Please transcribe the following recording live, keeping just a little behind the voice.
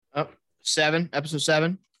Episode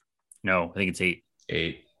 7. No, I think it's 8.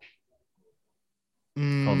 8.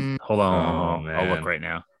 Hold on. Oh, I'll look man. right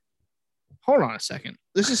now. Hold on a second.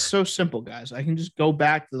 This is so simple, guys. I can just go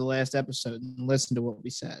back to the last episode and listen to what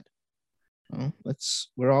we said. Well,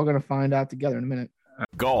 we're all going to find out together in a minute.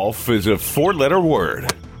 Golf is a 4-letter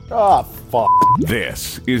word. Oh, fuck.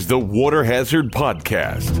 This is the Water Hazard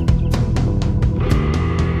Podcast.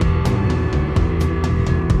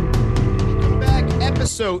 Welcome back.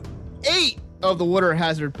 Episode 8 of the Water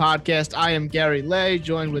Hazard Podcast. I am Gary Lay,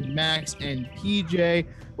 joined with Max and PJ.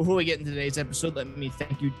 Before we get into today's episode, let me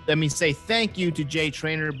say thank you to J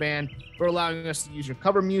Trainer Band for allowing us to use your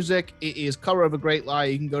cover music. It is Cover of a Great Lie.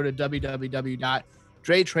 You can go to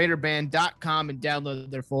www.jtrainerband.com and download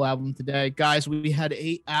their full album today. Guys, we had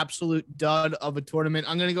an absolute dud of a tournament.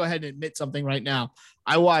 I'm going to go ahead and admit something right now.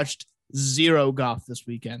 I watched zero golf this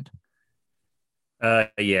weekend. I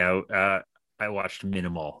watched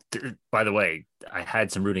minimal. By the way, I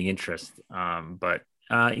had some rooting interest, but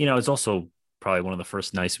it's also probably one of the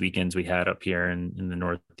first nice weekends we had up here in the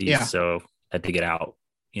Northeast. Yeah. So had to get out,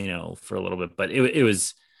 for a little bit, but it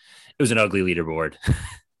was an ugly leaderboard.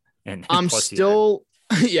 And I'm still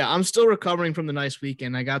recovering from the nice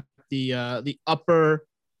weekend. I got the upper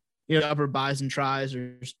buys and tries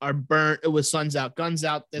are burnt. It was suns out, guns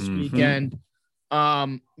out this weekend.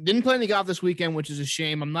 Didn't play any golf this weekend, which is a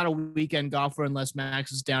shame. I'm not a weekend golfer unless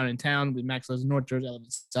Max is down in town. Max lives in North Jersey, I live in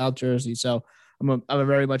South Jersey, so I'm a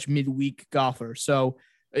very much midweek golfer. So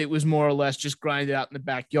it was more or less just grinded out in the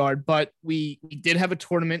backyard. But we did have a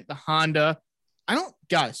tournament, the Honda. I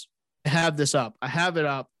have this up. I have it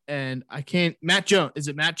up, and I can't. Matt Jones. Is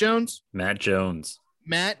it Matt Jones? Matt Jones.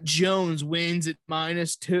 Matt Jones wins at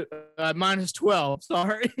minus 12.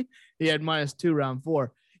 Sorry, he had -2 round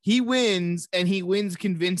 4. He wins, and he wins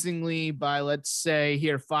convincingly by, let's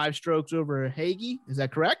say, 5 strokes over Hagee. Is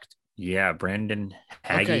that correct? Yeah, Brandon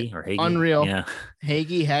Hagee okay. or Hagee. Unreal. Yeah.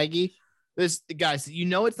 Hagee. This, guys,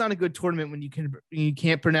 it's not a good tournament when you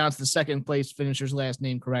can't pronounce the second place finisher's last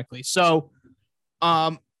name correctly. So,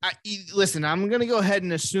 listen, I'm gonna go ahead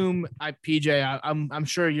and assume, PJ, I'm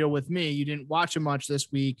sure you're with me. You didn't watch him much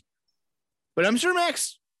this week, but I'm sure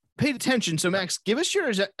Max paid attention. So, Max, give us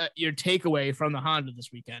your takeaway from the Honda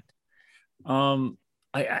this weekend.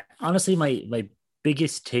 I honestly, my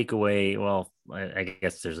biggest takeaway, well, I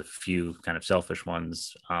guess there's a few kind of selfish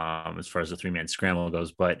ones as far as the 3-man scramble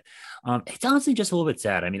goes, but it's honestly just a little bit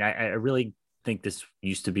sad. I mean, I really think this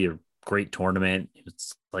used to be a great tournament.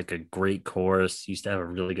 It's like a great course, used to have a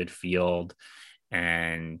really good field,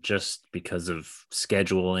 and just because of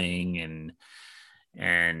scheduling and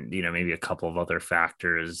maybe a couple of other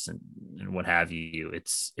factors and what have you,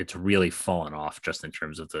 it's really fallen off just in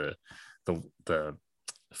terms of the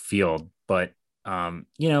field. But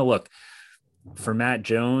look, for Matt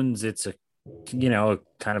Jones, it's a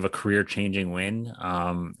kind of a career-changing win.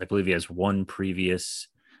 I believe he has one previous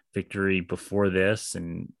victory before this,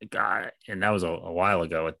 and that was a while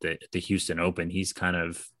ago at the Houston Open. He's kind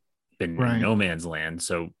of been in no man's land.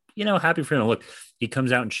 So, happy for him. Look, he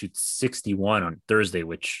comes out and shoots 61 on Thursday,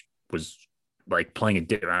 which was like playing I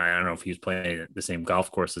don't know if he was playing the same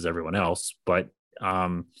golf course as everyone else, but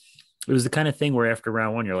it was the kind of thing where after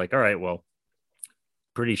round 1, you're like, all right, well,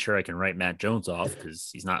 pretty sure I can write Matt Jones off because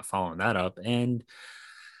he's not following that up. And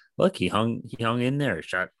look, he hung in there,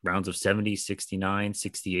 shot rounds of 70, 69,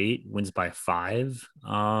 68, wins by 5.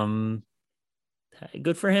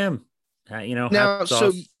 Good for him. Now,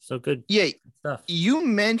 so good. Yeah, stuff. You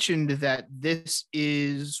mentioned that this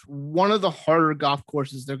is one of the harder golf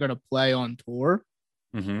courses they're going to play on tour.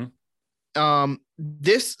 Mm-hmm.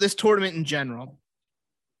 This tournament in general,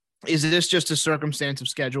 is this just a circumstance of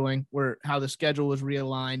scheduling, where how the schedule was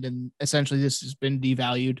realigned and essentially this has been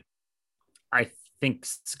devalued? I think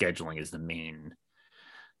scheduling is the main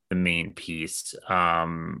piece.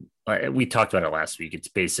 We talked about it last week. It's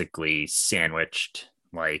basically sandwiched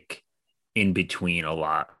like in between a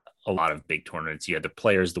lot of big tournaments. You had the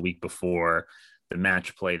Players the week before, the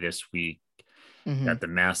match play this week, Mm-hmm. got the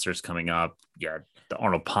Masters coming up, the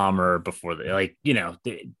Arnold Palmer before there's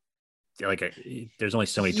only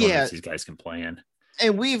so many tournaments these guys can play in.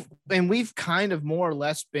 And we've kind of more or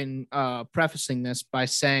less been prefacing this by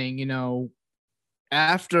saying,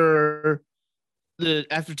 after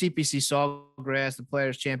TPC Sawgrass, the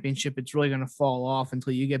Players Championship, it's really going to fall off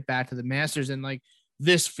until you get back to the Masters. And like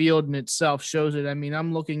this field in itself shows it. I mean,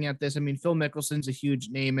 I'm looking at this. I mean, Phil Mickelson's a huge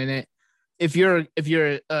name in it. If you're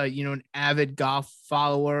an avid golf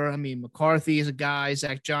follower, I mean, McCarthy is a guy,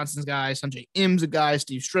 Zach Johnson's a guy, Sanjay Im's a guy,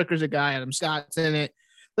 Steve Stricker's a guy, Adam Scott's in it.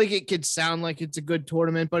 Like, it could sound like it's a good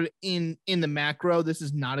tournament, but in the macro, this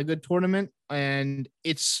is not a good tournament, and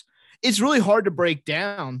it's it's really hard to break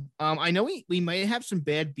down. I know we may have some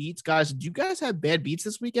bad beats, guys. Do you guys have bad beats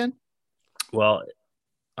this weekend? Well,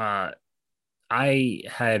 I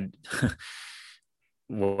had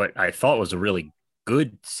what I thought was a really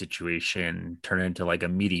good situation turn into like a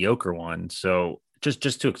mediocre one. So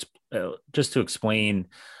just to explain,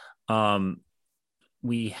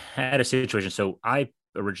 we had a situation. So I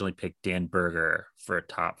originally picked Dan Berger for a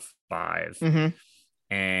top 5. Mm-hmm.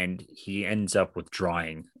 And he ends up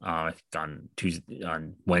withdrawing on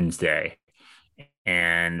Wednesday.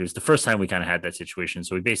 And it was the first time we kind of had that situation.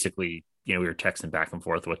 So we basically, we were texting back and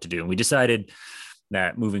forth what to do. And we decided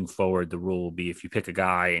that moving forward, the rule will be if you pick a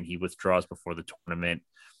guy and he withdraws before the tournament,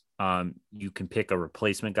 you can pick a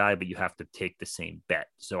replacement guy, but you have to take the same bet.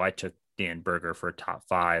 So I took Dan Berger for a top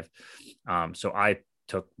 5. So I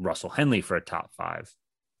took Russell Henley for a top 5.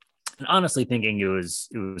 And honestly thinking it was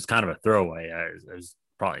kind of a throwaway. I was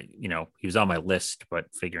probably, he was on my list, but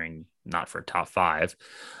figuring not for a top 5.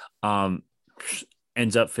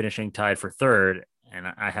 Ends up finishing tied for 3rd, and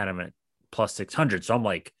I had him at plus 600. So I'm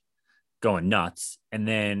like going nuts. And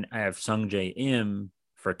then I have Sung Jae Im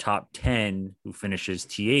for top 10, who finishes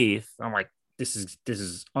T8th. I'm like, this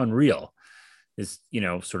is unreal. This,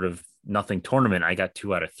 sort of nothing tournament. I got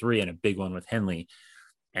 2 out of 3 and a big one with Henley.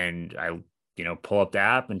 And I, pull up the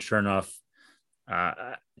app, and sure enough,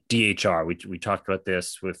 DHR. We talked about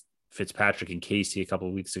this with Fitzpatrick and Casey a couple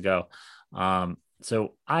of weeks ago.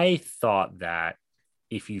 So I thought that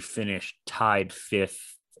if you finish tied 5th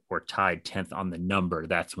or tied 10th on the number,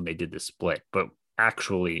 that's when they did the split. But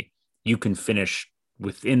actually, you can finish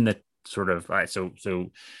within the sort of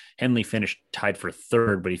so Henley finished tied for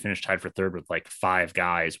 3rd, but he finished tied for 3rd with like 5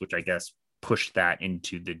 guys, which I guess pushed that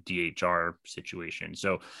into the DHR situation.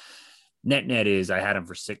 So net is I had him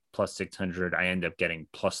for plus 600. I end up getting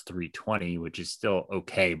plus 320, which is still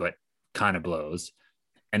okay, but kind of blows.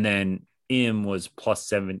 And then Im was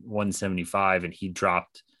plus 175, and he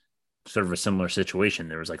dropped sort of a similar situation.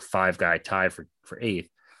 There was like 5 guy tie for 8th.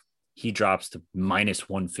 He drops to minus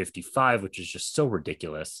 155, which is just so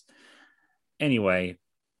ridiculous. Anyway,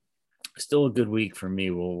 still a good week for me.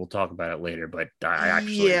 We'll talk about it later, but I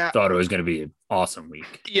actually thought it was going to be an awesome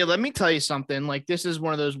week. Yeah, let me tell you something. Like, this is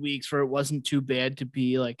one of those weeks where it wasn't too bad to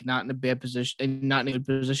be like not in a bad position and not in a good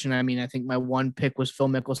position. I mean, I think my one pick was Phil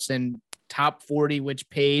Mickelson, top 40, which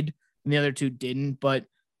paid, and the other 2 didn't. But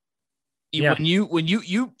when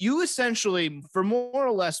you essentially, for more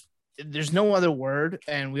or less, there's no other word,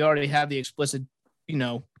 and we already have the explicit,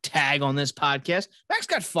 tag on this podcast. Max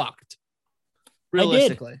got fucked.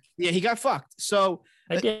 Realistically, yeah, he got fucked. So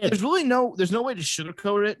there's really there's no way to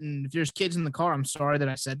sugarcoat it. And if there's kids in the car, I'm sorry that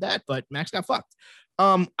I said that, but Max got fucked.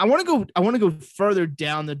 I want to go further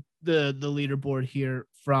down the leaderboard here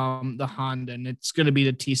from the Honda, and it's going to be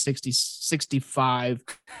the T65,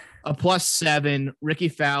 a plus 7, Ricky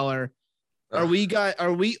Fowler. Are we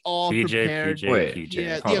all prepared?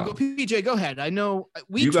 PJ. Go PJ. Go ahead. I know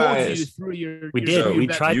we told you through your. We did. We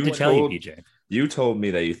tried to tell you, PJ. You told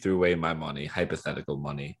me that you threw away my money, hypothetical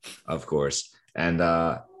money, of course. And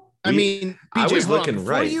I mean, PJ, I was looking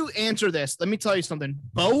before right. you answer this, let me tell you something.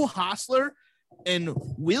 Bo Hostler and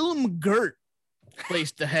Willem Gert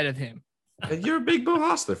placed ahead of him. You're a big Bo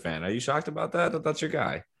Hostler fan. Are you shocked about that? That's your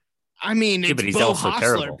guy. I mean, it's but he's Bo also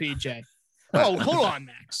Hostler, terrible. PJ. Oh, hold on,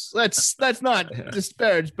 Max. Let's not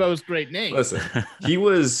disparage Bo's great name. Listen, he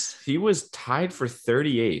was tied for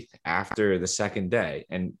 38th after the second day,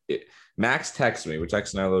 and Max texts me. We're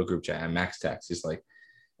texting our little group chat, and Max texts. He's like,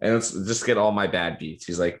 and let's just get all my bad beats.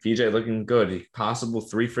 He's like, PJ looking good. Possible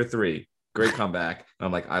 3 for 3. Great comeback. And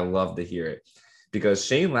I'm like, I love to hear it. Because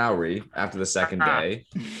Shane Lowry, after the second day,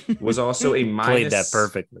 was also a minus. Played that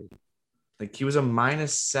perfectly. Like, he was a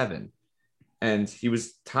minus 7. And he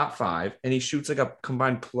was top 5. And he shoots like a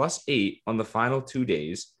combined plus 8 on the final 2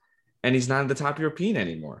 days. And he's not in the top European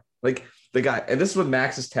anymore. Like, the guy, and this is what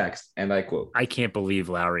Max's text, and I quote. I can't believe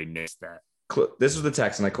Lowry missed that. This is the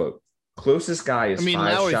text, and I quote. Closest guy is 5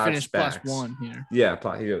 Lowry shots finished back. plus 1 here. Yeah,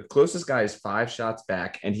 closest guy is 5 shots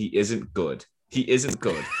back, and he isn't good. He isn't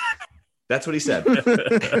good. That's what he said.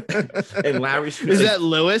 And Lowry's is that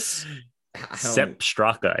Lewis? Sepp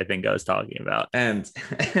Straka, I think I was talking about. And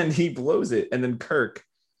he blows it. And then Kirk,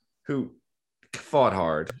 who fought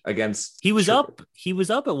hard against. He was up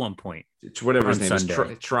at one point. Whatever his name is,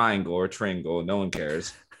 Triangle. No one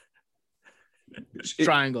cares.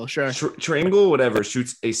 Triangle, sure. Triangle, whatever,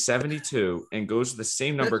 shoots a 72 and goes to the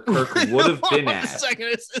same number Kirk would have been at. Second,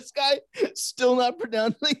 is this guy still not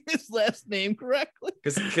pronouncing his last name correctly?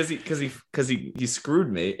 Because he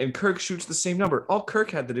screwed me, and Kirk shoots the same number. All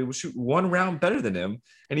Kirk had to do was shoot 1 round better than him,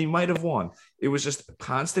 and he might have won. It was just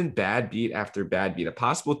constant bad beat after bad beat. A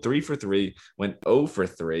possible 3 for 3 went 0 for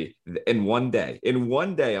 3 in one day. In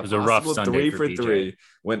one day, It was a rough Sunday 3 for for BJ. 3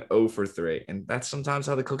 went 0 for 3. And that's sometimes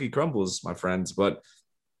how the cookie crumbles, my friends. But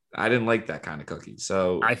I didn't like that kind of cookie.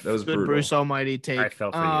 So that was Good brutal. Bruce Almighty take. I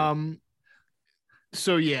felt for you.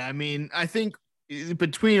 So yeah, I mean, I think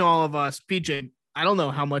between all of us, PJ, I don't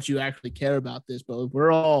know how much you actually care about this, but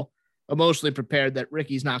we're all emotionally prepared that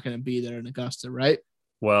Ricky's not going to be there in Augusta, right?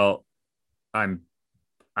 Well, I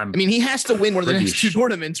mean, he has to win one of the next two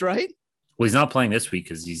tournaments, right? Well, he's not playing this week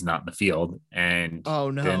because he's not in the field. And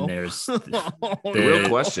then there's the real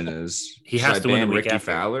question is, he has to win Ricky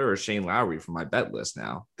after. Fowler or Shane Lowry for my bet list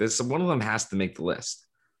now. One of them has to make the list.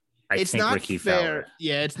 It's not Ricky fair. Fowler.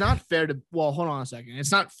 Yeah, it's not fair to. Well, hold on a second.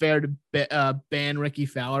 It's not fair to ban Ricky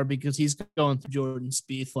Fowler because he's going through Jordan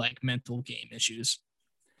Spieth like mental game issues.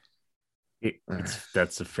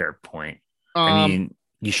 That's a fair point. I mean,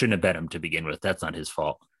 you shouldn't have bet him to begin with. That's not his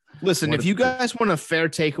fault. Listen, if you guys want a fair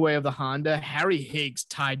takeaway of the Honda, Harry Higgs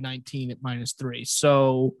tied 19 at -3.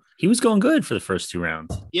 So he was going good for the first 2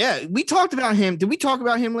 rounds. Yeah, we talked about him. Did we talk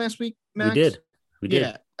about him last week, Max? We did.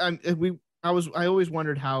 Yeah, I always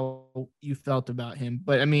wondered how you felt about him,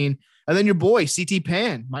 but I mean, and then your boy CT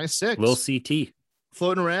Pan -6, Lil CT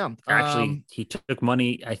floating around. Actually, he took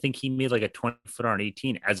money. I think he made like a 20-footer on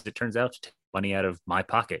 18. As it turns out, to take money out of my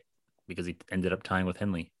pocket because he ended up tying with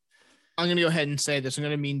Henley. I'm gonna go ahead and say this. I'm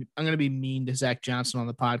gonna be mean to Zach Johnson on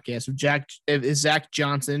the podcast. If Zach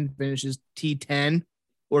Johnson finishes T10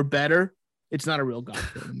 or better, it's not a real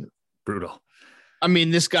golf tournament. Brutal. I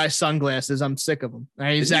mean, this guy's sunglasses. I'm sick of him.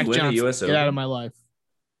 Zach Johnson, get out of my life.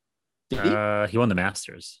 He won the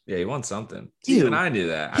Masters. Yeah, he won something. Dude, even I knew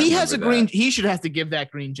that. He has a green. He should have to give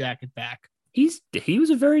that green jacket back. He was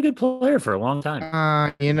a very good player for a long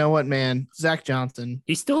time. You know what, man? Zach Johnson.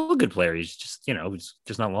 He's still a good player. He's just, he's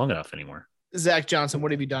just not long enough anymore. Zach Johnson,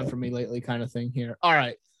 what have you done for me lately? Kind of thing here. All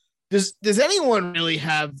right. Does anyone really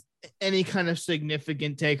have any kind of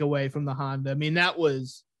significant takeaway from the Honda? I mean,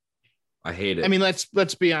 I hate it. I mean,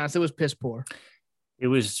 let's be honest. It was piss poor. It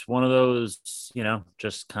was one of those,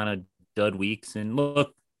 just kind of dud weeks. And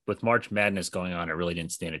look, with March Madness going on, it really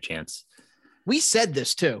didn't stand a chance. We said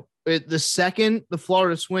this too. The second the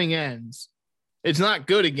Florida swing ends, it's not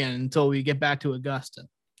good again until we get back to Augusta.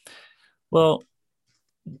 Well,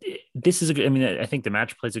 this is I think the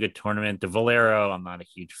match play is a good tournament. The Valero, I'm not a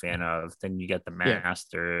huge fan of. Then you get the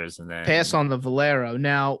Masters, and then pass on the Valero.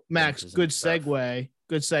 Now, Max, good segue.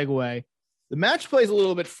 Good segue. The match play is a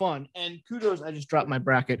little bit fun, and kudos. I just dropped my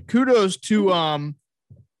bracket. Kudos to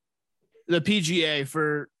the PGA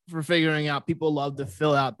for figuring out people love to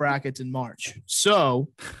fill out brackets in March.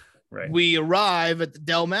 So we arrive at the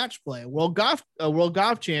Dell Match Play, World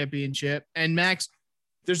Golf Championship. And Max,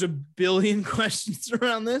 there's a billion questions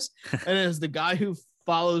around this. And as the guy who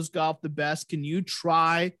follows golf the best, can you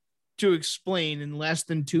try to explain in less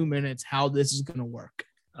than 2 minutes how this is going to work?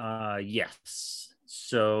 Yes.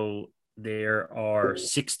 So there are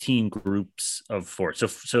 16 groups of 4.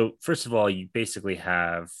 So first of all, you basically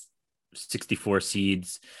have 64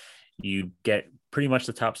 seeds. You get pretty much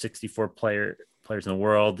the top 64 players in the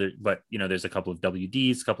world, but there's a couple of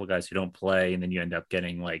WDs, a couple of guys who don't play, and then you end up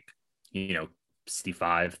getting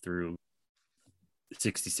 65 through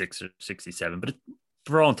 66 or 67. But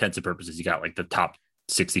for all intents and purposes, you got the top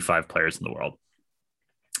 65 players in the world,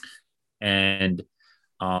 and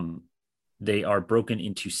they are broken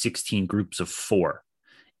into 16 groups of 4.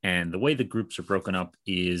 And the way the groups are broken up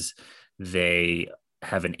is they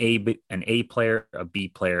have an A player, a B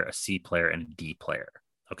player, a C player, and a D player.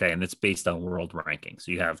 Okay. And it's based on world ranking.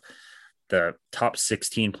 So you have the top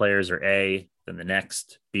 16 players are A, then the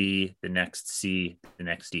next B, the next C, the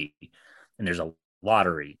next D. And there's a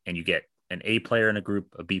lottery, and you get an A player in a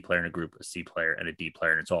group, a B player in a group, a C player, and a D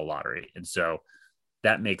player. And it's all lottery. And so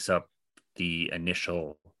that makes up the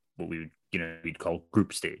initial, what we would, we'd call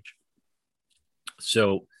group stage.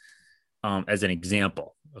 So as an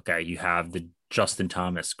example, okay, you have the Justin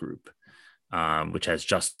Thomas group, which has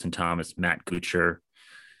Justin Thomas, Matt Kuchar,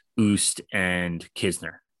 Oost, and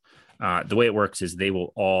Kisner. The way it works is they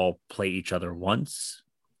will all play each other once,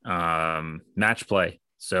 match play.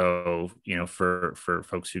 So, for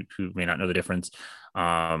folks who may not know the difference,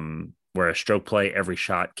 where a stroke play, every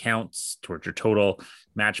shot counts towards your total.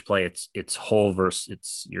 Match play, it's hole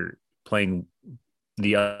versus you're playing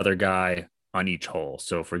the other guy on each hole.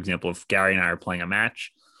 So, for example, if Gary and I are playing a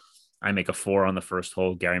match, I make a 4 on the first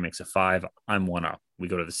hole. Gary makes a 5. I'm 1 up. We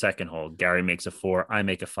go to the second hole. Gary makes a 4. I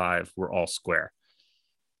make a 5. We're all square.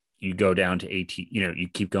 You go down to 18. You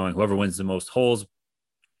keep going. Whoever wins the most holes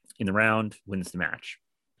in the round wins the match.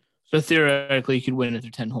 So theoretically, you could win after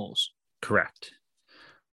 10 holes. Correct.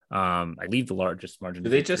 I leave the largest margin. Do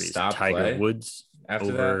they just stop Tiger Woods after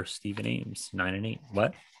over that? Stephen Ames, 9-8.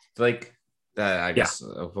 What? Like that, I guess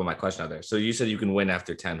I'll put my question out there. So you said you can win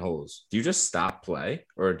after 10 holes. Do you just stop play,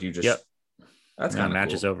 or do you just? Yep. That's kind of match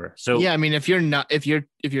cool. is over. So yeah, I mean, if you're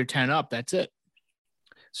 10 up, that's it.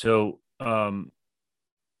 So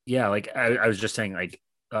yeah, like I was just saying, like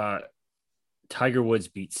Tiger Woods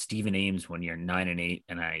beat Stephen Ames when you're 9-8,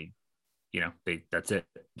 and that's it.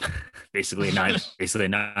 basically a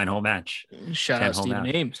 9-hole match. Shout out Stephen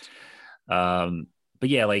Ames. But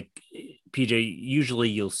yeah, like PJ, usually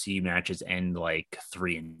you'll see matches end like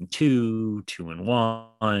 3-2,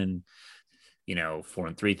 2-1,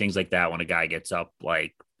 4-3, things like that. When a guy gets up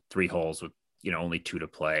like 3 holes with only 2 to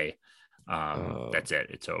play, that's it.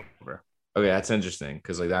 It's over. Okay, that's interesting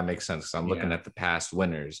because like that makes sense. Because I'm looking at the past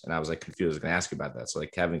winners, and I was like confused. I was going to ask you about that. So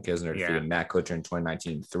like Kevin Kisner defeated Matt Kuchar in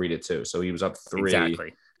 2019, 3-2. So he was up 3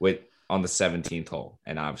 on the 17th hole,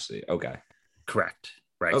 and obviously, correct,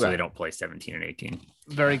 right? So they don't play 17 and 18.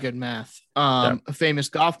 Very good math. A famous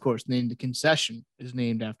golf course named the Concession is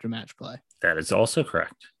named after match play. That is also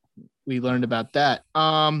correct. We learned about that.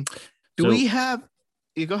 We have?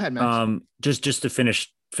 You go ahead, Max. Just to finish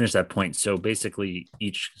that point. So basically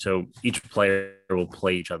each player will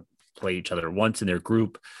play each other once in their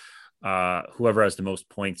group. Whoever has the most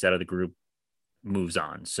points out of the group moves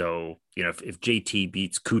on. So, if JT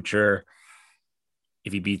beats Kuchar,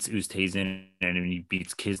 if he beats Oosthuizen, and if he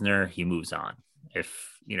beats Kisner, he moves on.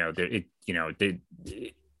 If,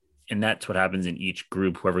 and that's what happens in each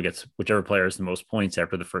group. Whichever player has the most points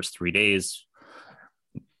after the first 3 days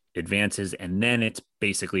advances, and then it's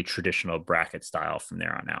basically traditional bracket style from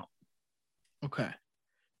there on out. Okay.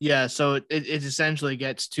 Yeah, so it essentially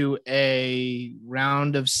gets to a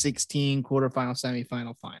round of 16, quarterfinal,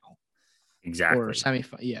 semifinal, final. Exactly. Or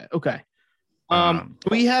semifinal. Yeah. Okay.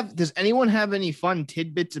 Does anyone have any fun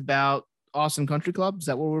tidbits about Austin Country Club? Is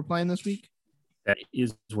that what we're playing this week? That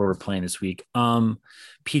is where we're playing this week.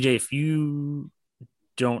 PJ, if you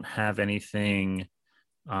don't have anything,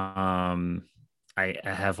 I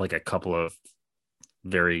have like a couple of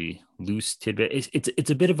very loose tidbits. It's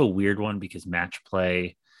a bit of a weird one because match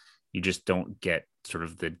play, you just don't get sort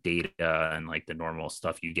of the data and like the normal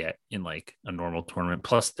stuff you get in like a normal tournament.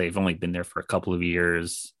 Plus, they've only been there for a couple of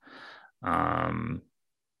years. So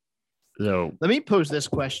let me pose this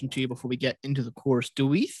question to you before we get into the course. Do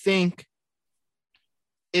we think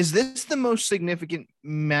is this the most significant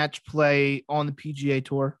match play on the PGA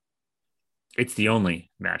Tour? It's the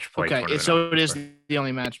only match play. Okay, so it is the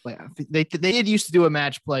only match play. They did used to do a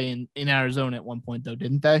match play in Arizona at one point, though,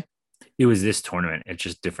 didn't they? It was this tournament. It's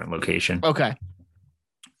just different location. Okay.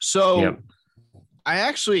 So I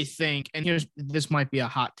actually think, and this might be a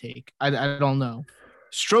hot take. I don't know.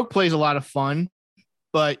 Stroke play is a lot of fun,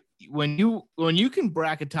 but when you can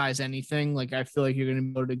bracketize anything, like I feel like you're going to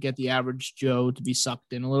be able to get the average Joe to be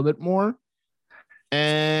sucked in a little bit more.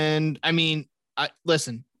 And I mean,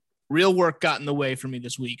 listen. Real work got in the way for me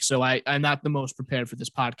this week, so I'm not the most prepared for this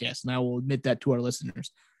podcast, and I will admit that to our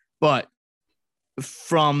listeners. But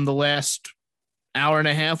from the last hour and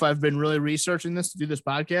a half, I've been really researching this to do this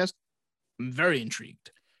podcast. I'm very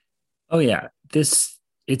intrigued. Oh yeah, it's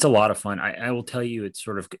a lot of fun. I will tell you, it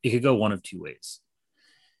could go one of two ways.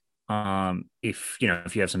 If you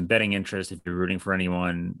have some betting interest, if you're rooting for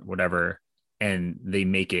anyone, whatever, and they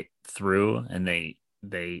make it through and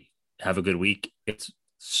they have a good week, it's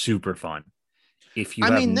super fun. If you,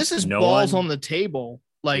 this is balls on the table.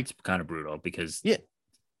 Like, it's kind of brutal because the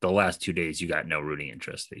last 2 days you got no rooting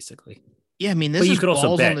interest, basically. Yeah, this is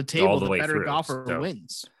balls on the table. The better golfer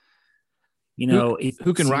wins.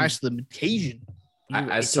 Who can rise to the occasion?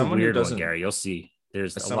 As someone who doesn't, Gary, you'll see.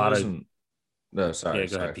 There's a lot of. No, sorry. Yeah,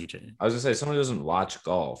 go ahead, PJ. I was gonna say, someone who doesn't watch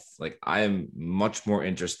golf, like I am much more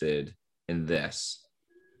interested in this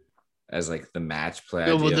as like the match play.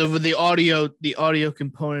 The audio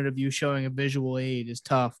component of you showing a visual aid is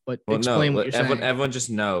tough, but explain what you're saying. Everyone just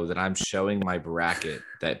know that I'm showing my bracket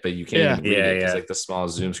but you can't even read it. It's like the small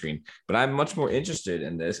Zoom screen. But I'm much more interested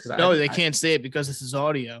in this because they can't say it because this is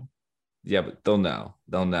audio. Yeah, but they'll know.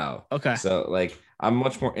 Okay. So like I'm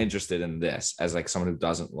much more interested in this as like someone who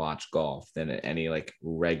doesn't watch golf than any like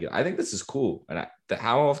regular. I think this is cool. And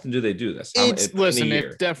how often do they do this? It's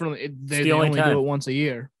definitely they only do it once a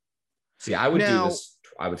year. See, I would do this.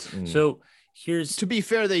 I would. So here's to be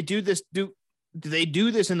fair, they do this. Do they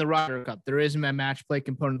do this in the Ryder Cup? There is a match play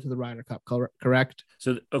component to the Ryder Cup, correct?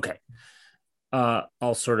 So okay,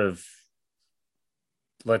 I'll sort of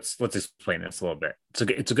let's explain this a little bit.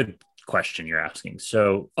 It's a good question you're asking.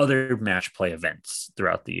 So other match play events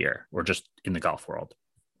throughout the year, or just in the golf world.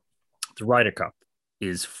 The Ryder Cup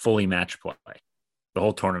is fully match play. The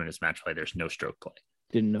whole tournament is match play. There's no stroke play.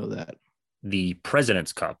 Didn't know that. The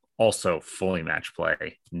President's Cup, also fully match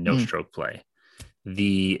play, no stroke play.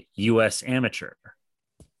 The U.S. Amateur,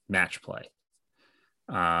 match play.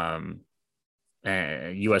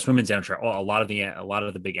 U.S. Women's Amateur, a lot of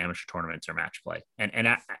the big amateur tournaments are match play.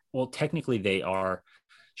 Well, technically they are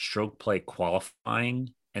stroke play qualifying,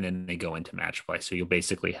 and then they go into match play. So you'll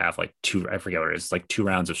basically have like I forget what it is, like 2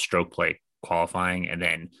 rounds of stroke play qualifying, and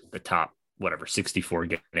then the top 64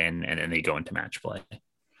 get in, and then they go into match play.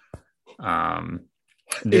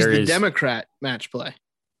 Is the Democrat match play?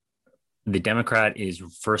 The Democrat is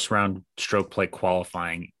first round stroke play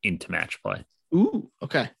qualifying into match play. Ooh,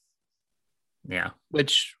 okay. Yeah.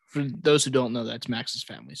 Which, for those who don't know, that's Max's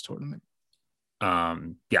family's tournament.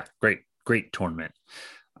 Yeah, great tournament.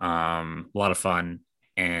 A lot of fun,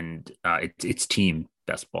 and it's team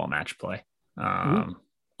best ball match play. A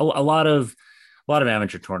lot of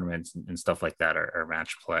amateur tournaments and stuff like that are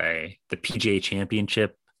match play. The PGA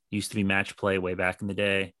Championship used to be match play way back in the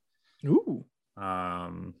day. Ooh.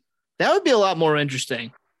 That would be a lot more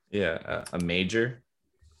interesting. Yeah, a major.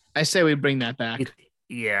 I say we bring that back.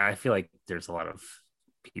 I feel like there's a lot of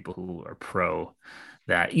people who are pro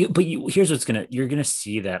that. Here's what's you're gonna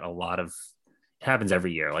see that a lot of it happens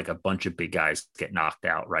every year. Like a bunch of big guys get knocked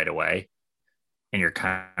out right away, and you're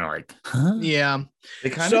kind of like, huh? Yeah, they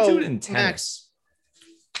kind of do it in tennis.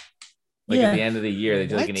 At the end of the year, they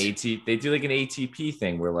do like an ATP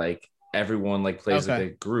thing where like everyone like plays like a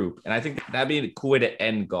group, and I think that'd be a cool way to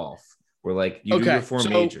end golf, where like you do your 4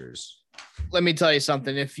 majors. Let me tell you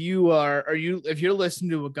something. If you're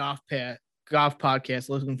listening to a golf podcast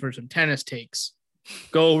looking for some tennis takes,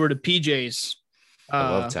 go over to PJ's. I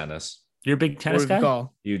love tennis. You're a big tennis guy?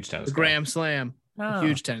 Huge tennis guy. The Grand Slam.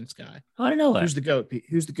 Huge tennis guy. I don't know that. Who's the GOAT?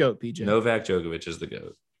 Who's the GOAT, PJ? Novak Djokovic is the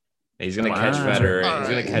GOAT. He's going to catch Federer. He's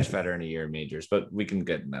going to catch Federer in a year in majors, but we can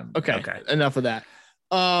get them. Okay. Enough of that.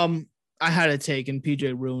 I had a take, and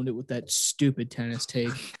PJ ruined it with that stupid tennis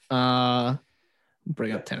take.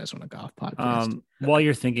 Bring up tennis on a golf podcast. While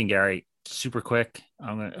you're thinking, Gary, super quick,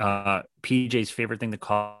 I'm gonna PJ's favorite thing to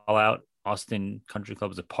call out: Austin Country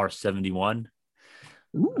Club is a par 71.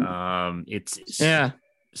 Ooh.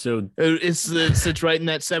 So it's right in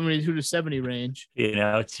that 72 to 70 range.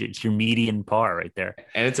 It's your median par right there,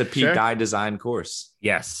 and it's a Pete Dye design course.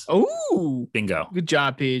 Yes. Oh, bingo! Good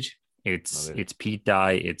job, Peach. It's Pete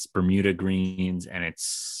Dye, it's Bermuda greens, and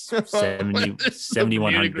it's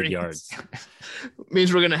 7,100 yards.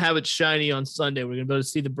 Means we're gonna have it shiny on Sunday. We're gonna be able to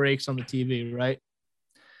see the breaks on the TV, right?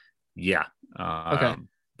 Yeah. Okay.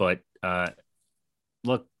 But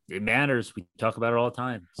look, it matters. We talk about it all the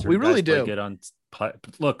time. We really do. Good on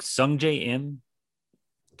look, Sung Jae Im,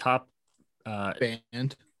 top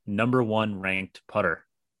band, number 1 ranked putter.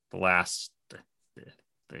 At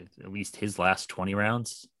least his last 20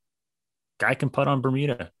 rounds. Guy can putt on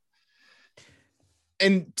Bermuda.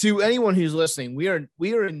 And to anyone who's listening, we are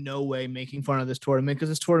in no way making fun of this tournament, because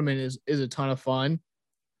this tournament is a ton of fun.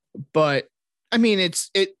 But I mean,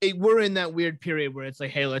 we're in that weird period where it's like,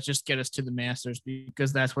 hey, let's just get us to the Masters,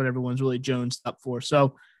 because that's what everyone's really jonesed up for.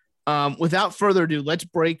 So without further ado, let's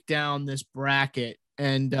break down this bracket.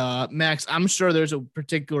 And Max, I'm sure there's a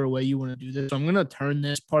particular way you want to do this, so I'm going to turn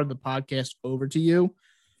this part of the podcast over to you.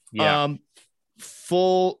 Yeah.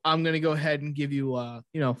 I'm going to go ahead and give you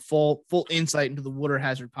full insight into the Water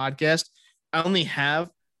Hazard podcast. I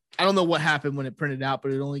don't know what happened when it printed out,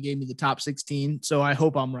 but it only gave me the top 16. So I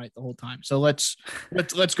hope I'm right the whole time. So let's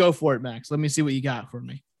go for it, Max. Let me see what you got for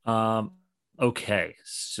me. Okay.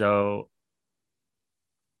 So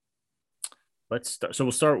let's start. So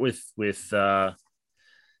we'll start with I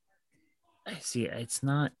see it's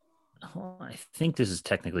not, I think this is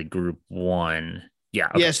technically group 1. Yeah.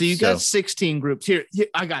 Okay. Yeah. So you got 16 groups here.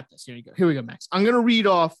 I got this. Here you go. Here we go, Max. We're going to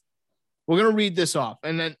read this off,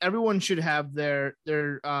 and then everyone should have their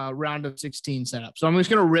round of 16 set up. So I'm just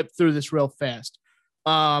going to rip through this real fast.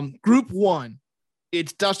 Group 1,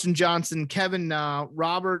 it's Dustin Johnson, Kevin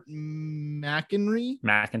Robert McIntyre.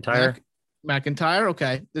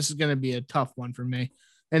 Okay. This is going to be a tough one for me.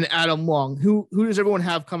 And Adam Long. Who does everyone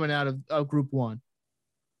have coming out of group 1?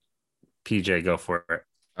 PJ, go for it.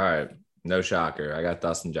 All right. No shocker. I got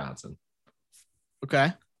Dustin Johnson.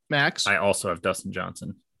 Okay. Max? I also have Dustin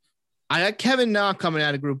Johnson. I got Kevin Na coming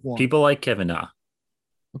out of group 1. People like Kevin Na.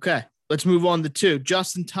 Okay. Let's move on to 2.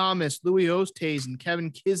 Justin Thomas, Louis Oosthuizen,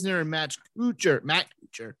 Kevin Kisner, and Matt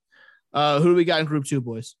Kuchar. Who do we got in group 2,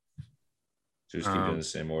 boys? Just keep in the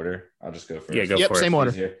same order. I'll just go first. Yeah, go for it. Same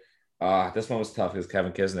order. This one was tough because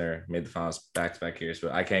Kevin Kisner made the finals back-to-back years,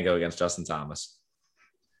 but I can't go against Justin Thomas.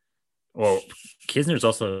 Well, Kisner's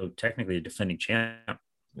also technically a defending champ.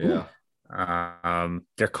 Yeah.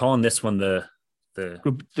 They're calling this one the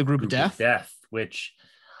group of death, which,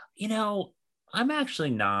 I'm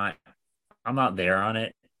actually not. I'm not there on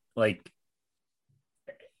it. Like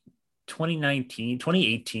 2018,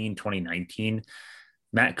 2019,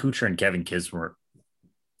 Matt Kuchar and Kevin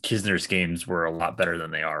Kisner's games were a lot better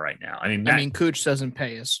than they are right now. I mean, Cooch doesn't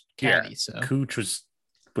pay his caddy, so Cooch was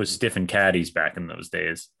stiffing caddies back in those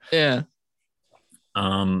days. Yeah.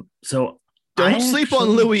 So don't sleep on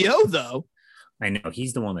Louis O, though. I know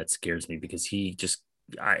he's the one that scares me because he just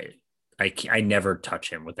I never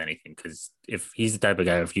touch him with anything because if he's the type of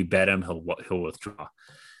guy, if you bet him, he'll withdraw.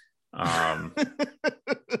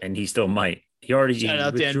 And he still might. He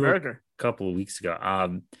withdrew a couple of weeks ago.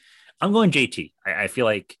 I'm going JT. I feel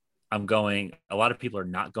like I'm going. A lot of people are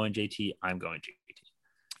not going JT. I'm going JT.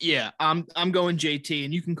 Yeah, I'm going JT,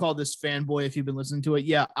 and you can call this fanboy if you've been listening to it.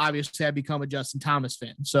 Yeah, obviously I become a Justin Thomas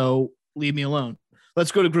fan, so leave me alone.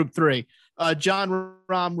 Let's go to Group 3. John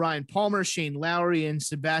Rahm, Ryan Palmer, Shane Lowry, and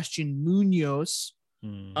Sebastian Munoz.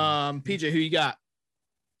 PJ, who you got?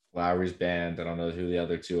 Lowry's banned. I don't know who the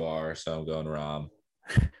other two are, so I'm going Rahm.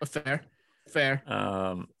 Fair.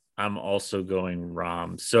 I'm also going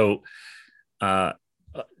Rahm. So,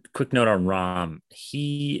 quick note on Rahm.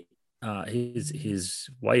 He, his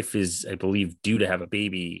wife is, I believe, due to have a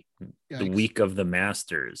baby the week of the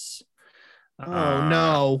Masters. Oh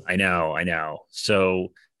no! I know.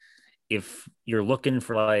 So, if you're looking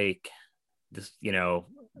for like this,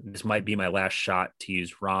 this might be my last shot to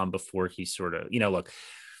use Rahm before he sort of, look.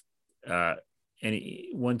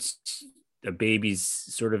 Once a baby's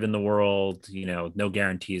sort of in the world, no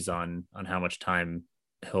guarantees on how much time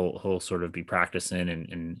he'll sort of be practicing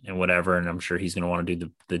and whatever. And I'm sure he's going to want to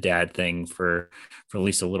do the dad thing for at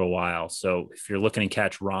least a little while. So if you're looking to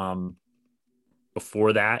catch Rahm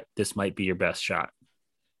before that, this might be your best shot.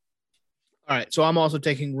 All right. So I'm also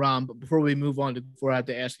taking Rahm, but before we move on before I have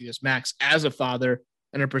to ask you this, Max, as a father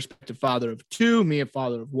and a prospective father of two, me a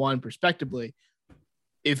father of one, prospectively,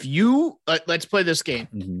 if you let's play this game.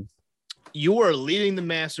 Mm-hmm. You are leading the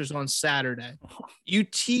Masters on Saturday. You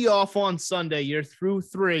tee off on Sunday. You're through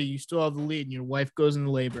 3. You still have the lead, and your wife goes into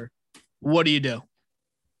labor. What do you do?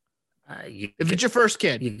 If it's your first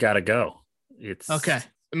kid, you gotta go. It's okay.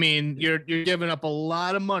 I mean, you're giving up a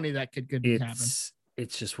lot of money that could happen.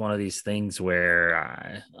 It's just one of these things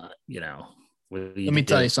where, let me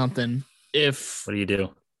tell you something. What do you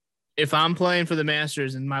do? If I'm playing for the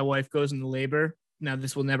Masters and my wife goes into labor, now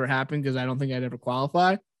this will never happen because I don't think I'd ever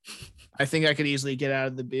qualify. I think I could easily get out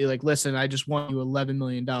of the like, listen, I just want you $11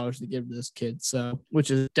 million to give to this kid. So, which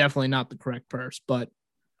is definitely not the correct purse, but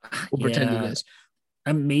we'll pretend it is.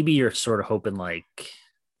 And maybe you're sort of hoping like,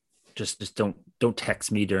 just don't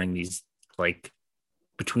text me during these, like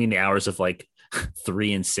between the hours of like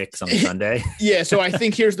 3 and 6 on Sunday. Yeah. So I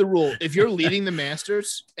think here's the rule. If you're leading the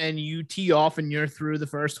Masters and you tee off and you're through the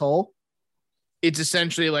first hole, it's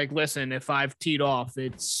essentially like, listen, if I've teed off,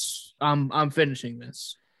 I'm finishing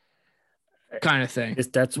this kind of thing.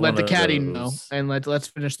 That's let the caddy know, and let's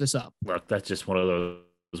finish this up. Look, that's just one of those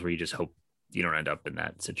where you just hope you don't end up in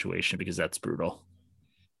that situation because that's brutal.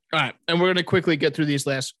 All right, and we're gonna quickly get through these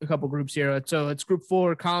last couple groups here. So it's Group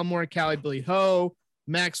 4: Colin Morikawa, Billy Ho,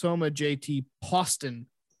 Max Homa, JT Poston.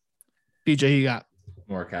 PJ, who you got?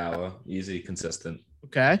 Morikawa, easy, consistent.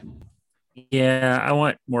 Okay. Yeah, I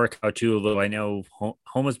want Morikawa too, although I know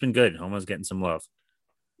Homa's been good. Homa's getting some love.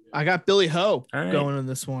 I got Billy Ho going on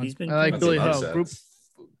this one. I like Billy Ho.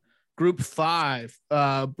 Group 5.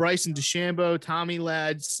 Bryson DeChambeau, Tommy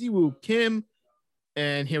Ladd, Siwoo Kim,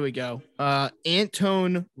 and here we go.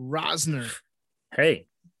 Anton Rosner. Hey,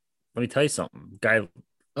 let me tell you something, guy.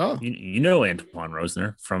 Oh, you know Antoine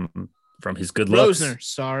Rosner from his good looks. Rosner,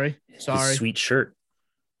 sorry, his sweet shirt.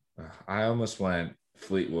 I almost went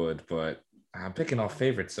Fleetwood, but I'm picking off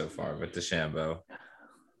favorites so far with DeChambeau.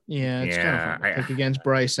 Yeah, it's kind of hard to pick against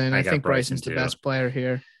Bryson. I think Bryson's the best player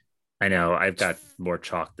here. I know. I've got more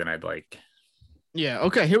chalk than I'd like. Yeah.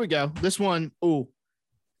 Okay, here we go. This one,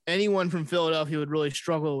 anyone from Philadelphia would really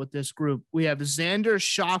struggle with this group. We have Xander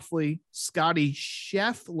Schauffele, Scotty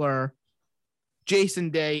Scheffler, Jason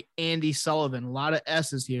Day, Andy Sullivan. A lot of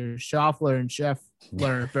S's here. Schauffele and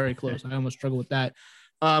Scheffler, very close. I almost struggle with that.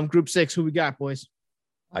 Group 6, who we got, boys?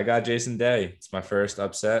 I got Jason Day. It's my first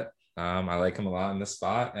upset. I like him a lot in this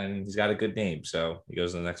spot, and he's got a good name, so he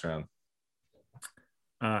goes to the next round.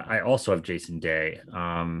 I also have Jason Day.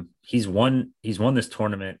 He's won this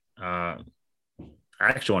tournament. I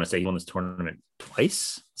actually want to say he won this tournament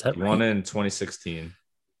twice. Is that right? He won in 2016.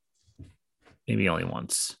 Maybe only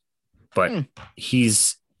once, but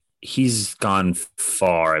he's he's gone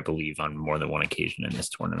far, I believe, on more than one occasion in this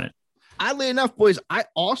tournament. Oddly enough, boys, I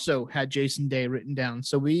also had Jason Day written down.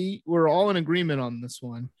 So we were all in agreement on this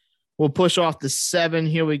one. We'll push off the 7.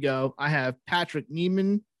 Here we go. I have Patrick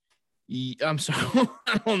Neiman. I'm sorry.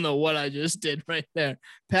 I don't know what I just did right there.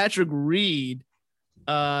 Patrick Reed.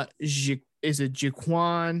 Is it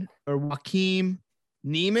Jaquan or Joaquim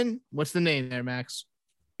Neiman? What's the name there, Max?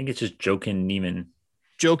 I think it's just Joakim Neiman.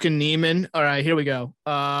 Joaquim Neiman. All right, here we go.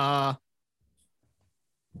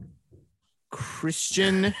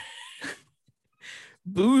 Christian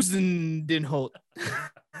Boozendenholt.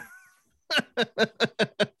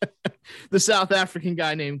 The South African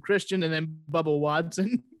guy named Christian, and then Bubba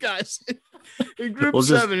Watson. Guys, in group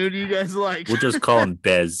 7, who do you guys like? We'll just call him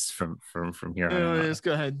Bez from here on out. Let's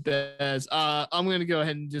go ahead, Bez. I'm going to go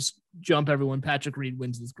ahead and just jump everyone. Patrick Reed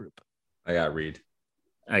wins this group. I got Reed.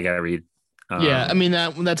 Yeah, I mean,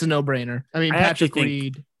 that's a no-brainer. I mean, Patrick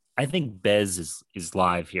Reed. I think Bez is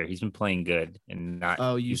live here. He's been playing good and not.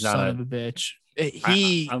 Oh, you son of a bitch!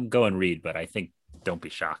 I'm going Reed, but I think don't be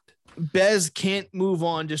shocked. Bez can't move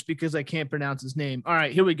on just because I can't pronounce his name. All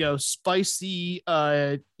right, here we go. Spicy.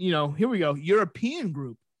 Here we go. European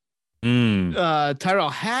group. Tyrell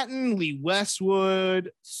Hatton, Lee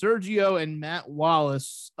Westwood, Sergio, and Matt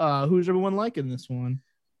Wallace. Who's everyone liking this one?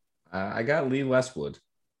 I got Lee Westwood.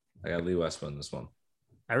 In this one.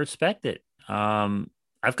 I respect it.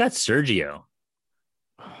 I've got Sergio.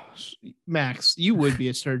 Max, you would be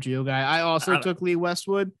a Sergio guy. I also took Lee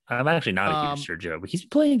Westwood. I'm actually not a huge Sergio, but he's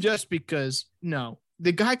playing just because. No,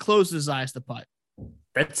 the guy closed his eyes to putt.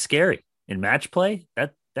 That's scary in match play.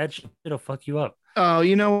 That shit'll fuck you up. Oh,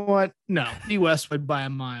 you know what? No, Lee Westwood by a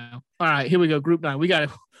mile. All right, here we go. Group 9. We got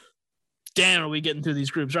to. Damn, are we getting through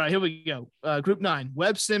these groups? All right, here we go. Group 9.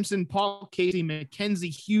 Webb Simpson, Paul Casey, Mackenzie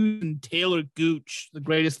Hughes, and Taylor Gooch, the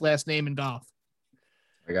greatest last name in golf.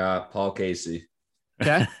 I got Paul Casey.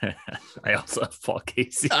 Okay. I also have Paul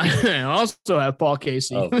Casey. I also have Paul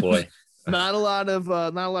Casey. Oh boy. Not a lot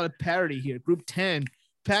of parity here. Group 10.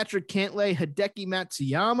 Patrick Cantlay, Hideki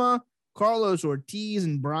Matsuyama, Carlos Ortiz,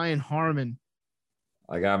 and Brian Harmon.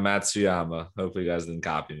 I got Matsuyama. Hopefully you guys didn't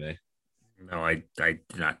copy me. No, I did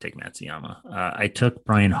not take Matsuyama. I took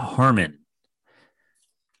Brian Harmon.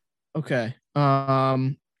 Okay.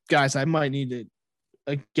 Guys, I might need to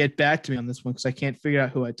get back to me on this one because I can't figure out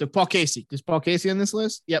who I took. Paul Casey. Is Paul Casey on this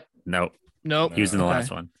list? Yep. Nope. He was in the last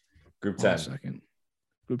one. Group 10. Second.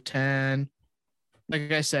 Group 10.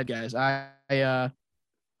 Like I said, guys, oh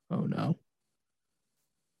no.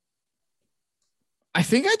 I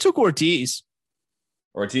think I took Ortiz.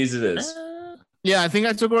 Ortiz it is. Yeah, I think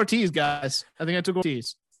I took Ortiz, guys. All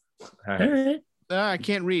right. I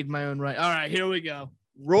can't read my own right. All right, here we go.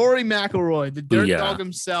 Rory McIlroy, the dirt dog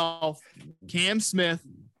himself, Cam Smith,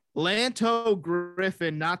 Lanto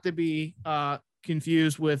Griffin, not to be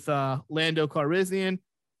confused with Lando Calrissian,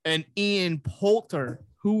 and Ian Poulter,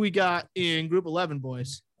 who we got in Group 11,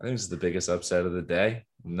 boys. I think this is the biggest upset of the day.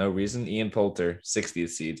 No reason. Ian Poulter, 60th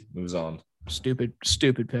seed, moves on. Stupid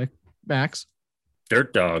pick. Max?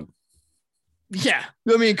 Dirt dog. Yeah.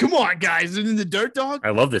 I mean, come on, guys. In the dirt dog?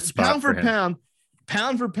 I love this spot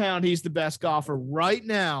Pound for pound, he's the best golfer right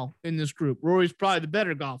now in this group. Rory's probably the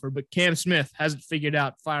better golfer, but Cam Smith hasn't figured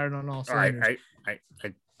out firing on all cylinders. I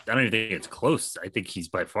don't even think it's close. I think he's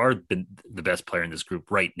by far been the best player in this group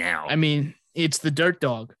right now. I mean, it's the dirt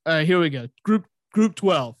dog. Here we go. Group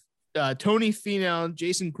 12. Tony Finau,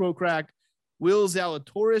 Jason Krokrak, Will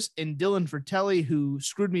Zalatoris, and Dylan Fratelli, who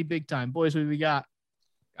screwed me big time. Boys, what do we got?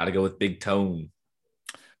 Got to go with Big Tone.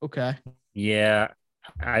 Okay. Yeah,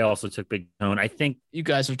 I also took Big Tone. I think you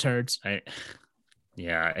guys are turds.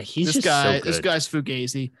 He's so good. This guy's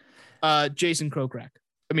fugazi. Jason Krokrak.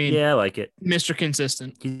 I mean, yeah, I like it. Mr.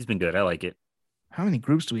 Consistent. He's been good. I like it. How many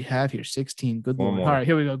groups do we have here? 16. Good Lord. More. All right,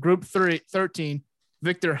 here we go. Group 13.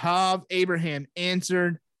 Victor Hav, Abraham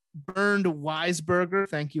answered. Bernd Weisberger.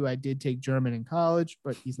 Thank you. I did take German in college,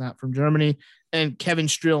 but he's not from Germany. And Kevin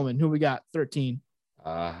Streelman. Who we got? 13.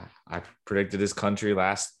 I predicted his country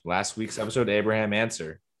last week's episode. Abraham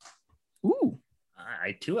Answer. Ooh,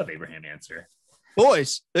 I too have Abraham Answer.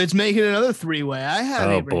 Boys, let's make it another 3-way. I have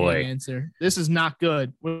Abraham boy. Answer. This is not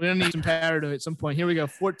good. We're gonna need some parity at some point. Here we go.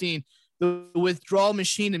 14. The withdrawal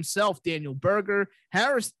machine himself, Daniel Berger,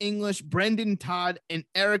 Harris English, Brendan Todd, and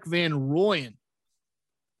Eric Van Rooyen.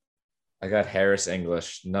 I got Harris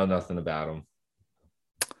English. Know nothing about him.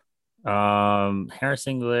 Harris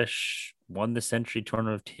English won the Century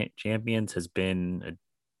Tournament of Champions, has been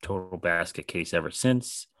a total basket case ever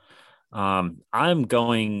since. I'm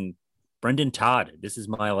going Brendan Todd. This is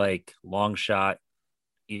my long shot,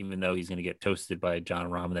 even though he's going to get toasted by John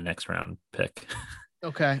Rahm in the next round pick.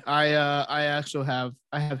 Okay. I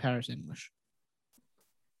have Harris English.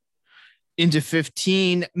 Into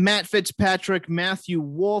 15, Matt Fitzpatrick, Matthew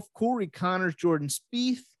Wolf, Corey Connors, Jordan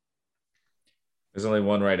Spieth. There's only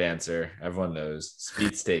one right answer. Everyone knows.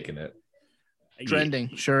 Spieth's taking it.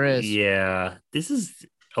 Trending, sure is. Yeah, this is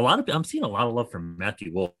a lot of. I'm seeing a lot of love from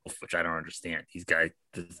Matthew Wolf, which I don't understand. These guys,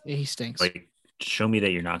 He stinks. like, show me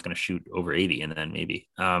that you're not going to shoot over 80, and then maybe.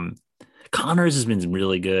 Connors has been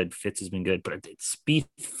really good. Fitz has been good, but Spieth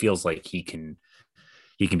feels like he can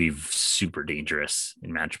be super dangerous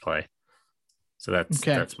in match play. So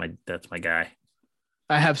that's my guy.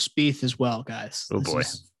 I have Spieth as well, guys. Oh boy,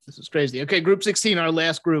 this is crazy. Okay, Group 16, our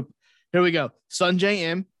last group. Here we go. Sunjay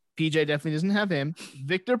M. PJ definitely doesn't have him.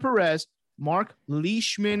 Victor Perez, Mark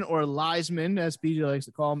Leishman or Leisman, as PJ likes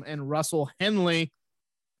to call him, and Russell Henley.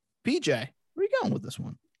 PJ, where are you going with this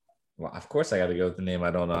one? Well, of course, I got to go with the name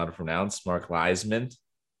I don't know how to pronounce. Mark Leisman.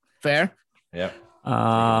 Fair. Yep.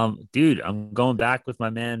 Dude, I'm going back with my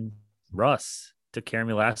man Russ. Took care of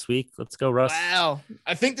me last week. Let's go, Russ. Wow.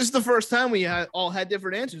 I think this is the first time we all had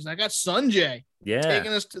different answers. I got Sunjay. Yeah.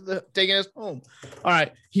 Taking us home. All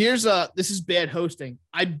right. Here's this is bad hosting.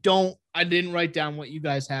 I didn't write down what you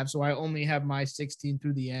guys have, so I only have my 16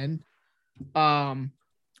 through the end. All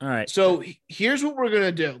right. So here's what we're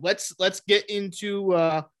gonna do. Let's get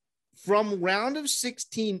into from round of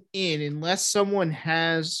 16 in, unless someone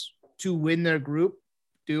has to win their group.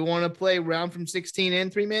 Do you want to play round from 16 in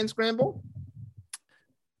 3-man scramble?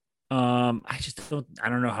 I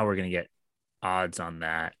don't know how we're gonna get odds on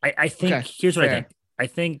that. I think here's what fair. I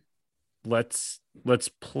think let's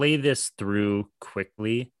play this through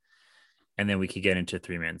quickly, and then we could get into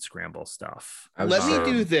 3-man scramble stuff. Let me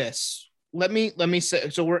do this. Let me say,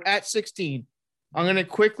 so we're at 16. I'm gonna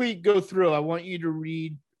quickly go through. I want you to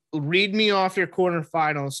read me off your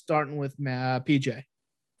quarterfinals, starting with PJ.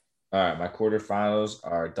 All right, my quarterfinals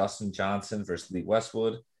are Dustin Johnson versus Lee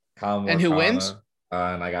Westwood. Colin And who wins?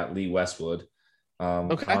 And I got Lee Westwood.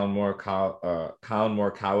 Okay. Colin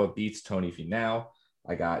Morikawa beats Tony Finau.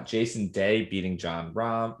 I got Jason Day beating John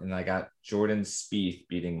Rahm, and I got Jordan Spieth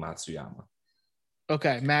beating Matsuyama.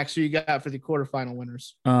 Okay, Max, who you got for the quarterfinal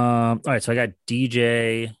winners? All right, so I got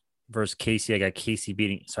DJ versus Casey. I got Casey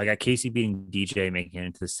beating DJ, making it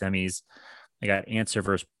into the semis. I got Answer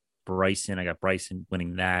versus Bryson. I got Bryson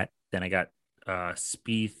winning that. Then I got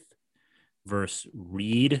Spieth versus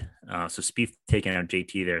Reed. So Spieth taking out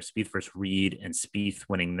JT there. Spieth versus Reed, and Spieth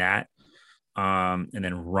winning that. And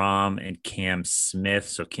then Rahm and Cam Smith.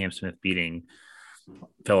 So Cam Smith beating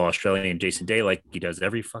fellow Australian Jason Day like he does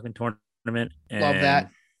every fucking tournament. And, love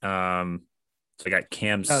that. So I got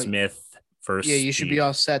Cam Smith first. Yeah, you should be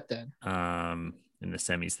all set then. In the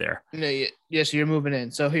semis there. No, yes, you're moving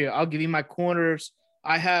in. So here, I'll give you my corners.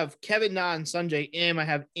 I have Kevin Na and Sunjay M. I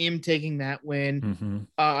have M taking that win. Mm-hmm.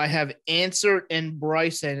 I have Answer and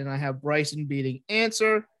Bryson, and I have Bryson beating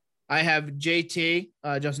Answer. I have JT,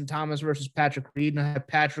 Justin Thomas versus Patrick Reed, and I have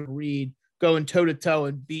Patrick Reed going toe-to-toe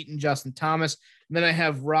and beating Justin Thomas. And then I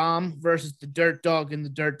have Rahm versus the Dirt Dog, and the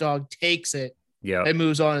Dirt Dog takes it. Yeah. And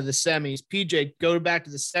moves on to the semis. PJ, go back to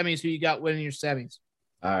the semis. Who you got winning your semis?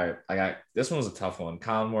 All right, I got this one was a tough one.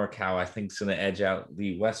 Colin Morikawa, I think, is going to edge out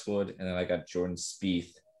Lee Westwood, and then I got Jordan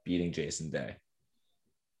Spieth beating Jason Day.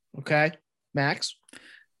 Okay, Max.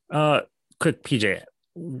 Quick, PJ,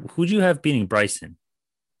 who'd you have beating Bryson?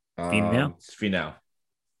 Finau.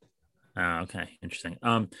 Oh, okay, interesting.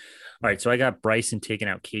 All right, so I got Bryson taking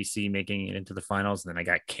out Casey, making it into the finals, and then I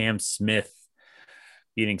got Cam Smith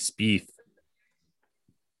beating Spieth,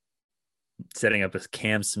 setting up a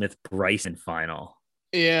Cam Smith Bryson final.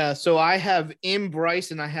 Yeah, so I have M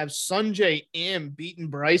Bryson. I have Sunjay M beating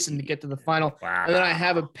Bryson to get to the final. Wow. And then I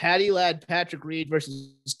have a Patty Ladd Patrick Reed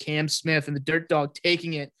versus Cam Smith, and the Dirt Dog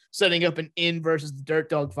taking it, setting up an in versus the Dirt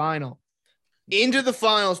Dog final. Into the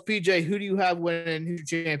finals, PJ, who do you have winning?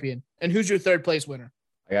 Who's your champion? And who's your third place winner?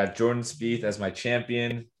 I got Jordan Spieth as my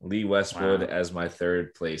champion, Lee Westwood as my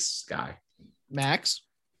third place guy. Max?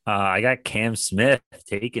 I got Cam Smith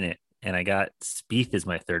taking it, and I got Spieth as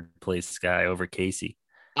my third place guy over Casey.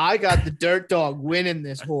 I got the Dirt Dog winning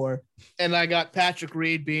this whore, and I got Patrick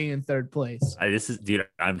Reed being in third place. Dude,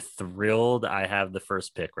 I'm thrilled. I have the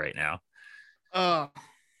first pick right now.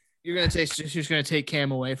 You're just gonna take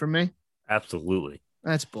Cam away from me? Absolutely.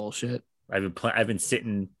 That's bullshit. I've been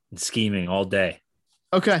sitting and scheming all day.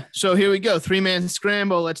 Okay, so here we go. 3-man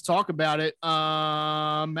scramble. Let's talk about it.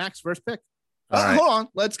 Max, first pick. Right. Hold on.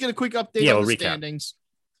 Let's get a quick update on the recap. standings.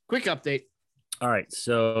 Quick update. All right,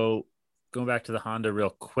 so going back to the Honda real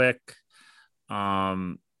quick.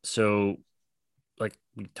 So like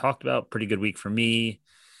we talked about, pretty good week for me.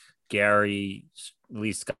 Gary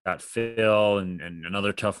least got Phil and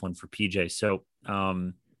another tough one for PJ. So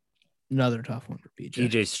another tough one for PJ.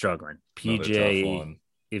 PJ's struggling. PJ,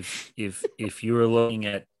 if you were looking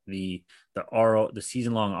at the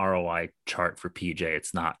season long ROI chart for PJ,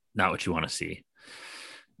 it's not what you want to see.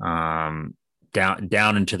 Down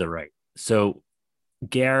and to the right. So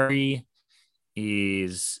Gary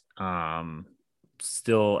is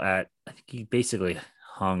still at, I think he basically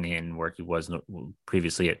hung in where he was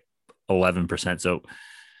previously at 11%. So,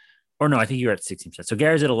 or no, I think you're at 16%. So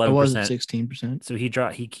Gary's at 11%. I was at 16%. So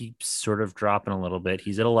he keeps sort of dropping a little bit.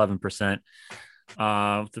 He's at 11%. It's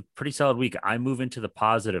a pretty solid week. I move into the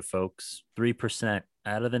positive, folks. 3%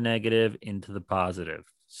 out of the negative into the positive.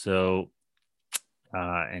 So,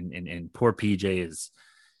 and poor PJ is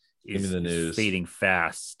fading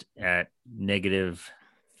fast at negative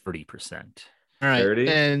 30%. All right. 30?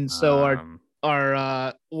 And so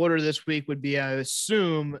our order this week would be, I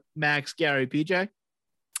assume, Max, Gary, PJ.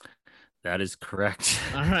 That is correct.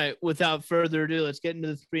 All right. Without further ado, let's get into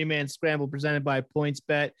the 3-man scramble presented by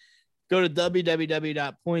PointsBet. Go to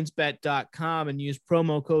www.pointsbet.com and use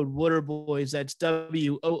promo code Waterboys. That's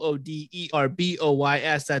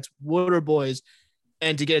WOODERBOYS. That's Waterboys.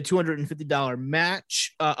 And to get a $250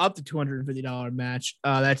 match, up to $250 match,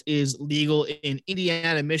 that is legal in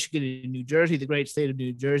Indiana, Michigan, and New Jersey, the great state of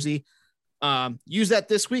New Jersey. Use that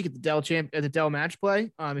this week at the Dell match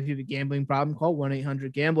play. If you have a gambling problem, call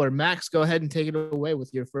 1-800-GAMBLER. Max, go ahead and take it away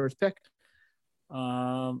with your first pick.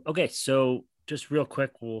 Okay, so just real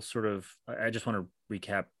quick, I just want to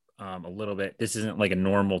recap a little bit. This isn't like a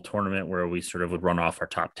normal tournament where we sort of would run off our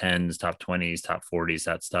top 10s, top 20s, top 40s,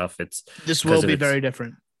 that stuff. This will be very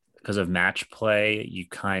different because of match play. You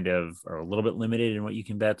kind of are a little bit limited in what you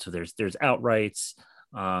can bet. So there's outrights,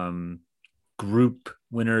 group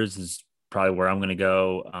winners is probably where I'm going to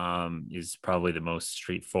go, is probably the most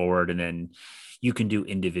straightforward. And then you can do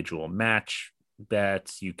individual match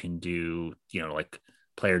bets. You can do, like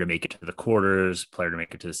player to make it to the quarters, player to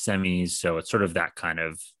make it to the semis. So it's sort of that kind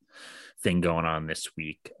of thing going on this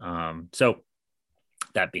week. So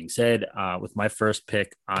that being said, with my first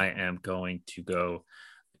pick, I am going to go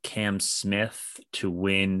Cam Smith to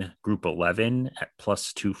win Group 11 at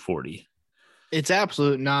plus 240. It's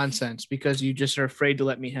absolute nonsense because you just are afraid to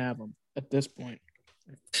let me have him at this point,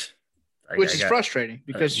 which is frustrating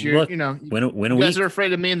because win a week. You guys are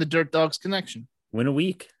afraid of me and the Dirt Dogs connection. Win a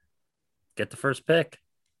week, get the first pick.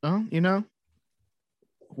 Oh,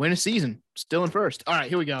 win a season, still in first. All right,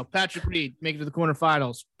 here we go. Patrick Reed, make it to the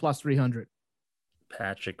quarterfinals, plus 300.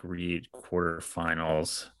 Patrick Reed,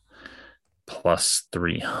 quarterfinals, plus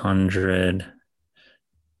 300.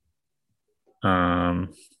 All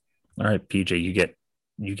right, PJ,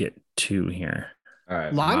 you get 2 here. All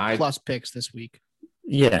right, live plus picks this week.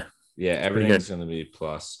 Yeah, everything's going to be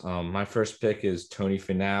plus. My first pick is Tony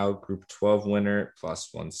Finau, Group 12 winner, plus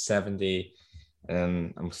 170.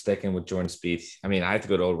 And I'm sticking with Jordan Spieth. I mean, I have to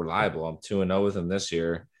go to Old Reliable. I'm 2-0 with him this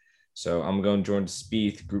year. So I'm going Jordan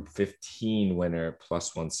Spieth, Group 15 winner,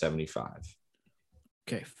 plus 175.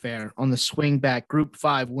 Okay, fair. On the swing back, Group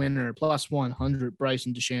 5 winner, plus 100,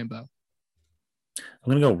 Bryson DeChambeau. I'm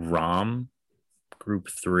going to go Rahm, Group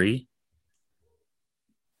 3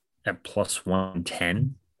 at plus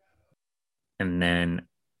 110. And then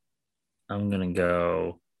I'm going to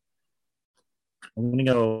go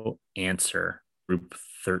Answer, Group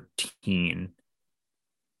 13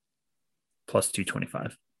 plus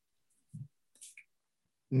 225.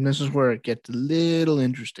 And this is where it gets a little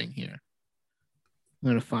interesting here. I'm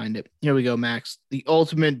going to find it. Here we go, Max. The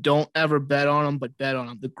ultimate, don't ever bet on them, but bet on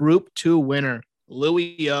them. The Group 2 winner,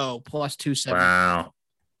 Louis O, plus 270. Wow.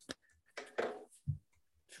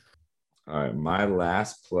 All right, my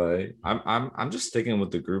last play. I'm just sticking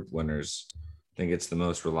with the group winners. I think it's the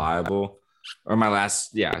most reliable. Or my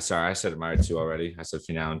last, I said my 2 already. I said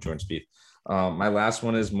Finau and Jordan Spieth. My last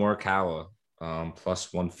one is Morikawa,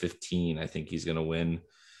 plus 115. I think he's going to win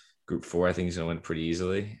Group 4. I think he's going to win pretty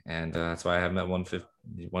easily, and that's why I have him at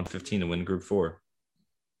 115 to win Group 4.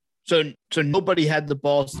 So nobody had the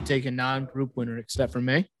balls to take a non-group winner except for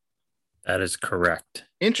me. That is correct.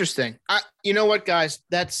 Interesting. You know what, guys?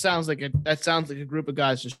 That sounds like a group of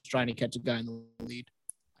guys just trying to catch a guy in the lead.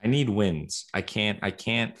 I need wins. I can't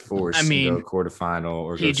force to go quarterfinal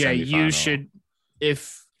or go PJ, semifinal. you should,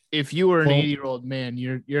 if you were an 80-year-old man,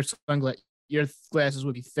 your glasses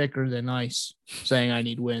would be thicker than ice, saying I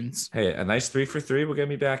need wins. Hey, a nice 3 for 3 will get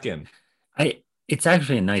me back in. It's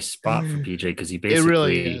actually a nice spot for PJ because he basically it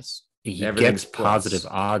really is. He gets positive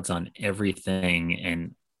odds on everything,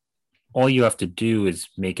 and all you have to do is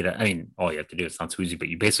make it. I mean, all you have to do, it sounds easy, but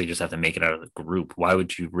you basically just have to make it out of the group. Why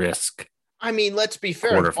would you risk I mean, let's be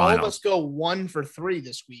fair. If all of Quarterfinals. us go 1 for 3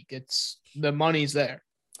 this week, it's the money's there.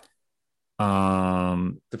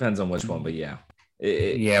 Depends on which one, but yeah.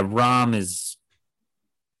 Yeah, Rom is.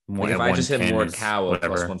 Like if I just hit 110 is Morikawa plus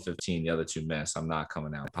whatever. 115, the other two miss, I'm not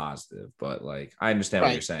coming out positive. But like, I understand what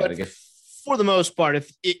Right, you're saying. but Like for the most part,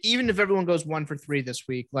 even if everyone goes 1 for 3 this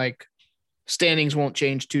week, like standings won't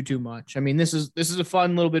change too much. I mean, this is a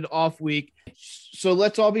fun little bit off week. So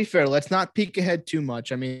let's all be fair. Let's not peek ahead too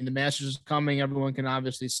much. I mean, the Masters is coming. Everyone can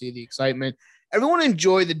obviously see the excitement. Everyone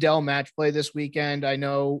enjoy the Dell match play this weekend. I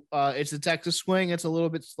know it's the Texas swing. It's a little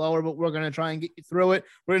bit slower, but we're going to try and get you through it.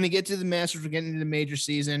 We're going to get to the Masters. We're getting into the major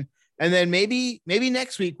season. And then maybe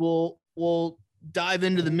next week we'll dive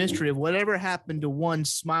into the mystery of whatever happened to one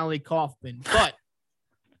Smiley Kaufman. But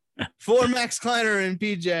for Max Kleiner and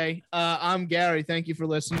PJ, I'm Gary. Thank you for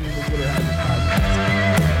listening to the Twitter.